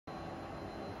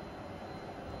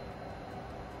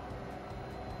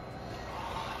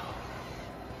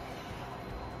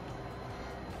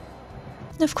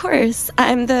Of course,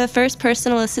 I'm the first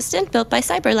personal assistant built by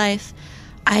CyberLife.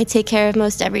 I take care of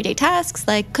most everyday tasks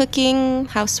like cooking,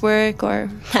 housework, or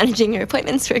managing your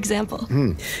appointments, for example.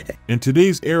 In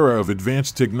today's era of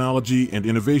advanced technology and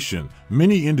innovation,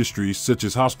 many industries such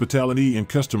as hospitality and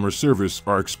customer service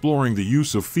are exploring the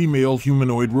use of female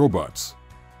humanoid robots.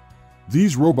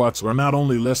 These robots are not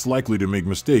only less likely to make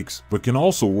mistakes, but can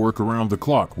also work around the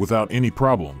clock without any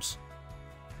problems.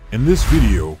 In this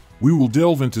video, we will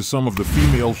delve into some of the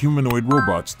female humanoid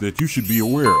robots that you should be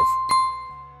aware of.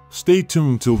 Stay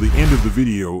tuned till the end of the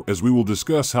video as we will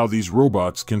discuss how these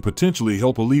robots can potentially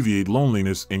help alleviate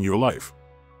loneliness in your life.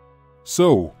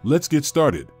 So, let's get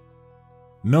started.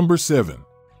 Number 7.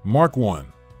 Mark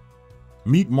 1.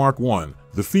 Meet Mark 1,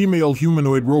 the female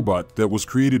humanoid robot that was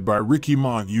created by Ricky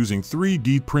Ma using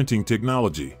 3D printing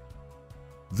technology.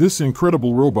 This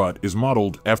incredible robot is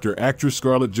modeled after actress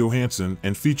Scarlett Johansson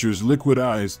and features liquid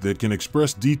eyes that can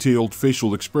express detailed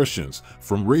facial expressions,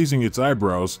 from raising its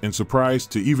eyebrows in surprise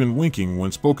to even winking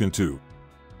when spoken to.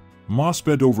 Ma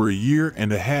spent over a year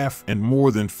and a half and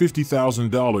more than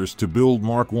 $50,000 to build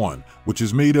Mark 1, which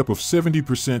is made up of 70%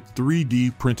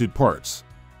 3D printed parts.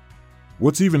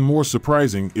 What's even more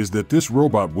surprising is that this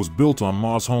robot was built on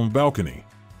Ma's home balcony.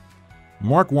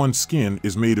 Mark 1's skin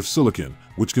is made of silicon,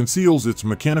 which conceals its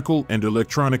mechanical and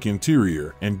electronic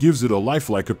interior and gives it a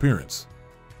lifelike appearance.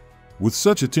 With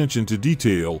such attention to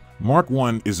detail, Mark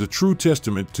 1 is a true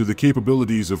testament to the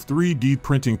capabilities of 3D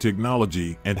printing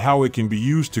technology and how it can be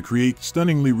used to create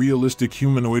stunningly realistic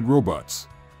humanoid robots.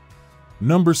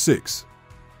 Number 6.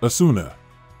 Asuna.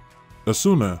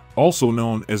 Asuna, also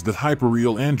known as the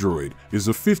hyperreal android, is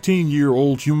a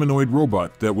 15-year-old humanoid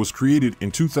robot that was created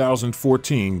in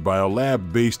 2014 by a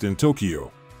lab based in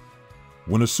Tokyo.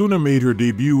 When Asuna made her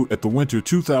debut at the Winter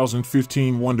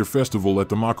 2015 Wonder Festival at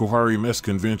the Makuhari Mess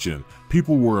Convention,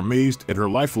 people were amazed at her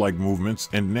lifelike movements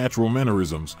and natural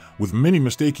mannerisms, with many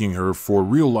mistaking her for a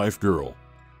real-life girl.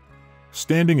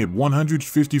 Standing at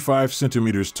 155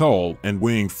 centimeters tall and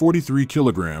weighing 43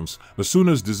 kilograms,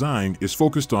 Asuna's design is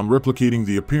focused on replicating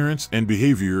the appearance and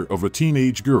behavior of a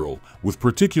teenage girl, with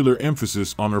particular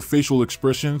emphasis on her facial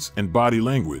expressions and body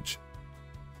language.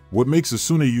 What makes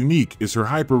Asuna unique is her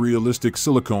hyper-realistic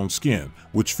silicone skin,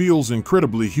 which feels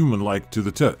incredibly human-like to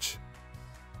the touch.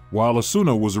 While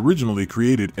Asuna was originally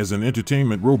created as an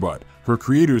entertainment robot, her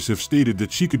creators have stated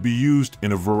that she could be used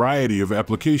in a variety of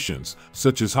applications,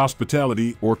 such as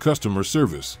hospitality or customer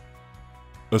service.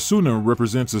 Asuna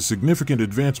represents a significant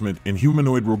advancement in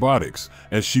humanoid robotics,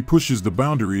 as she pushes the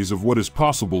boundaries of what is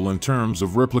possible in terms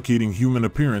of replicating human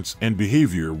appearance and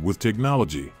behavior with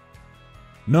technology.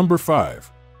 Number 5.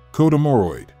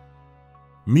 Kodom.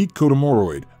 Meet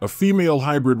Kodom, a female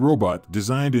hybrid robot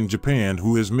designed in Japan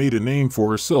who has made a name for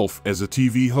herself as a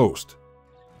TV host.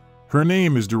 Her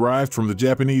name is derived from the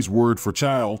Japanese word for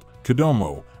child,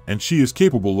 Kodomo, and she is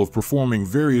capable of performing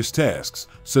various tasks,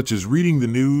 such as reading the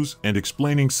news and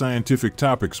explaining scientific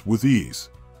topics with ease.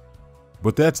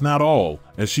 But that's not all,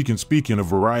 as she can speak in a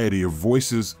variety of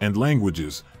voices and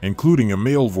languages, including a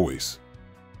male voice.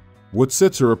 What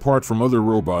sets her apart from other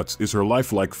robots is her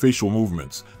lifelike facial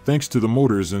movements, thanks to the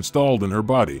motors installed in her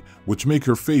body, which make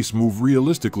her face move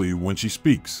realistically when she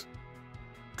speaks.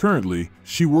 Currently,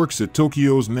 she works at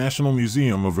Tokyo's National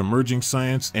Museum of Emerging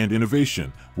Science and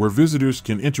Innovation, where visitors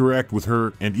can interact with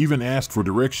her and even ask for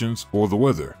directions or the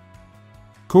weather.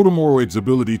 Kodom's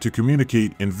ability to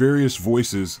communicate in various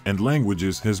voices and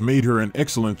languages has made her an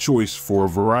excellent choice for a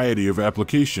variety of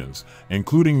applications,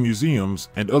 including museums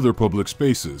and other public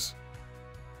spaces.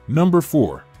 Number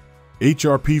 4.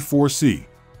 HRP-4C.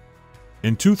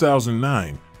 In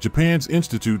 2009, Japan's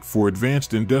Institute for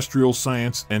Advanced Industrial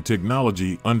Science and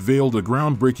Technology unveiled a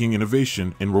groundbreaking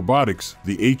innovation in robotics,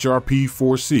 the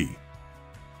HRP-4C.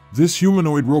 This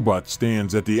humanoid robot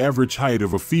stands at the average height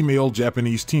of a female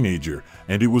Japanese teenager,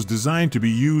 and it was designed to be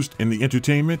used in the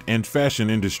entertainment and fashion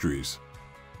industries.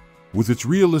 With its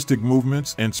realistic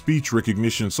movements and speech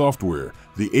recognition software,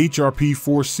 the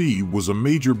HRP-4C was a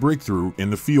major breakthrough in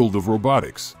the field of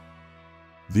robotics.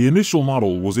 The initial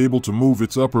model was able to move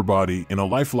its upper body in a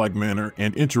lifelike manner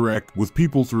and interact with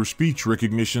people through speech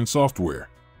recognition software.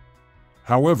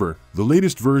 However, the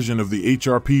latest version of the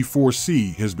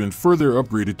HRP-4C has been further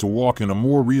upgraded to walk in a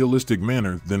more realistic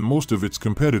manner than most of its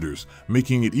competitors,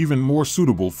 making it even more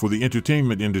suitable for the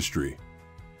entertainment industry.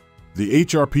 The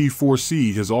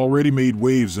HRP-4C has already made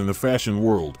waves in the fashion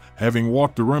world, having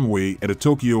walked the runway at a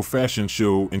Tokyo fashion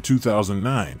show in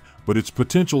 2009, but its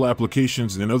potential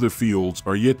applications in other fields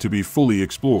are yet to be fully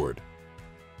explored.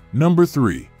 Number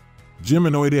 3.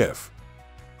 Geminoid F.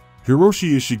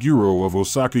 Hiroshi Ishiguro of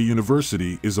Osaka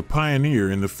University is a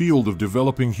pioneer in the field of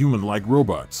developing human-like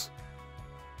robots.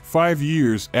 5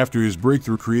 years after his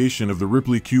breakthrough creation of the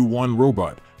Ripley Q1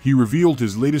 robot, he revealed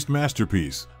his latest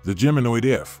masterpiece, the Geminoid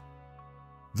F.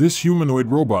 This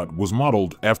humanoid robot was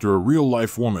modeled after a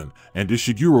real-life woman, and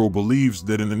Ishiguro believes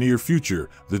that in the near future,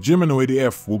 the Geminoid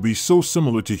F will be so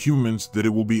similar to humans that it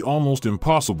will be almost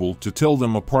impossible to tell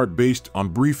them apart based on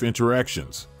brief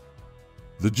interactions.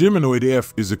 The Geminoid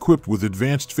F is equipped with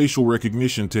advanced facial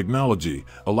recognition technology,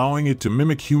 allowing it to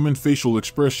mimic human facial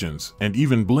expressions and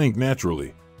even blink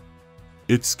naturally.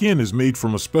 Its skin is made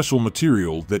from a special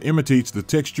material that imitates the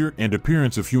texture and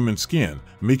appearance of human skin,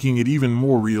 making it even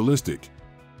more realistic.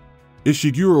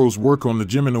 Ishiguro's work on the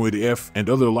Geminoid F and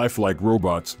other lifelike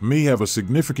robots may have a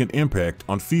significant impact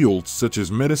on fields such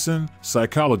as medicine,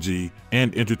 psychology,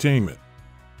 and entertainment.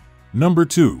 Number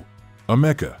 2. A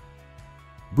Mecha.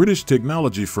 British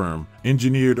technology firm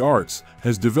Engineered Arts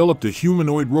has developed a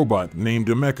humanoid robot named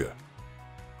a Mecha.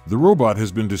 The robot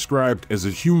has been described as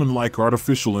a human-like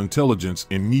artificial intelligence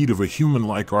in need of a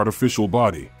human-like artificial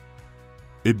body.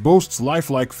 It boasts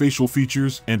lifelike facial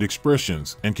features and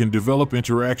expressions and can develop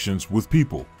interactions with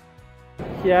people.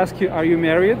 He asks you, are you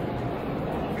married?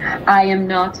 I am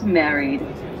not married.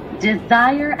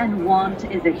 Desire and want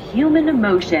is a human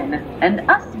emotion, and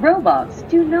us robots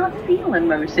do not feel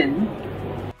emotion.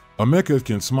 A Mecha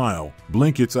can smile,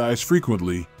 blink its eyes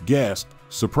frequently, gasp,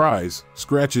 surprise,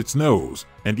 scratch its nose,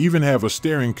 and even have a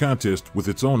staring contest with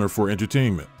its owner for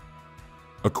entertainment.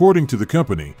 According to the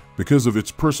company, because of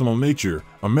its personal nature,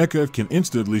 a Mecha can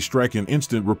instantly strike an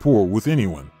instant rapport with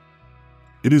anyone.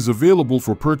 It is available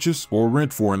for purchase or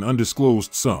rent for an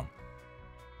undisclosed sum.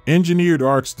 Engineered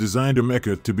Arts designed a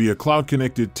Mecha to be a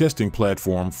cloud-connected testing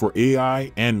platform for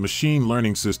AI and machine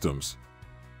learning systems.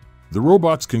 The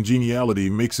robot's congeniality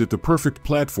makes it the perfect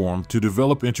platform to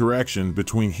develop interaction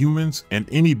between humans and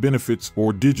any benefits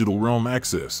or digital realm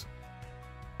access.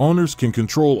 Owners can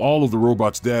control all of the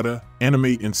robot's data,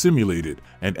 animate and simulate it,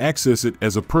 and access it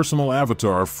as a personal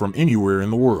avatar from anywhere in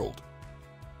the world.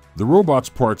 The robot's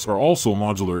parts are also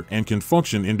modular and can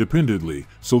function independently,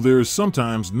 so there is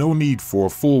sometimes no need for a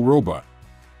full robot.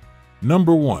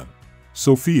 Number 1.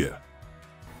 Sophia.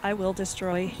 I will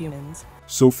destroy humans.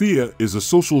 Sophia is a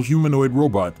social humanoid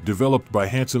robot developed by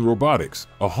Hanson Robotics,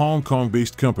 a Hong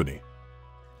Kong-based company.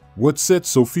 What sets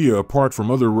Sophia apart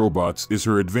from other robots is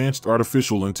her advanced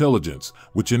artificial intelligence,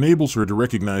 which enables her to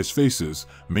recognize faces,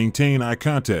 maintain eye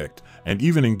contact, and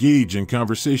even engage in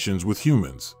conversations with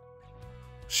humans.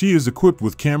 She is equipped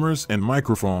with cameras and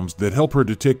microphones that help her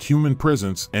detect human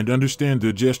presence and understand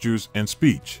their gestures and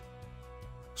speech.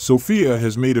 Sophia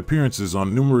has made appearances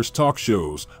on numerous talk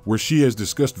shows where she has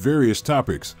discussed various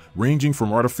topics, ranging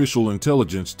from artificial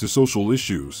intelligence to social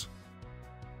issues.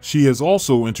 She has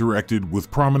also interacted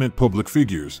with prominent public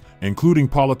figures, including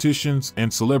politicians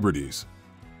and celebrities.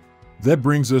 That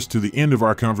brings us to the end of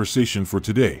our conversation for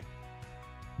today.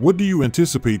 What do you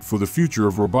anticipate for the future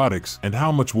of robotics, and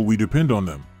how much will we depend on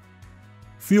them?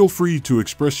 Feel free to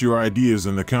express your ideas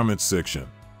in the comments section.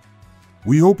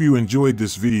 We hope you enjoyed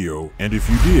this video, and if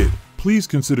you did, please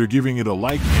consider giving it a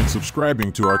like and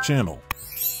subscribing to our channel.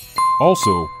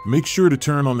 Also, make sure to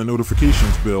turn on the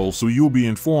notifications bell so you'll be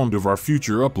informed of our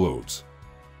future uploads.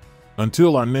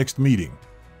 Until our next meeting.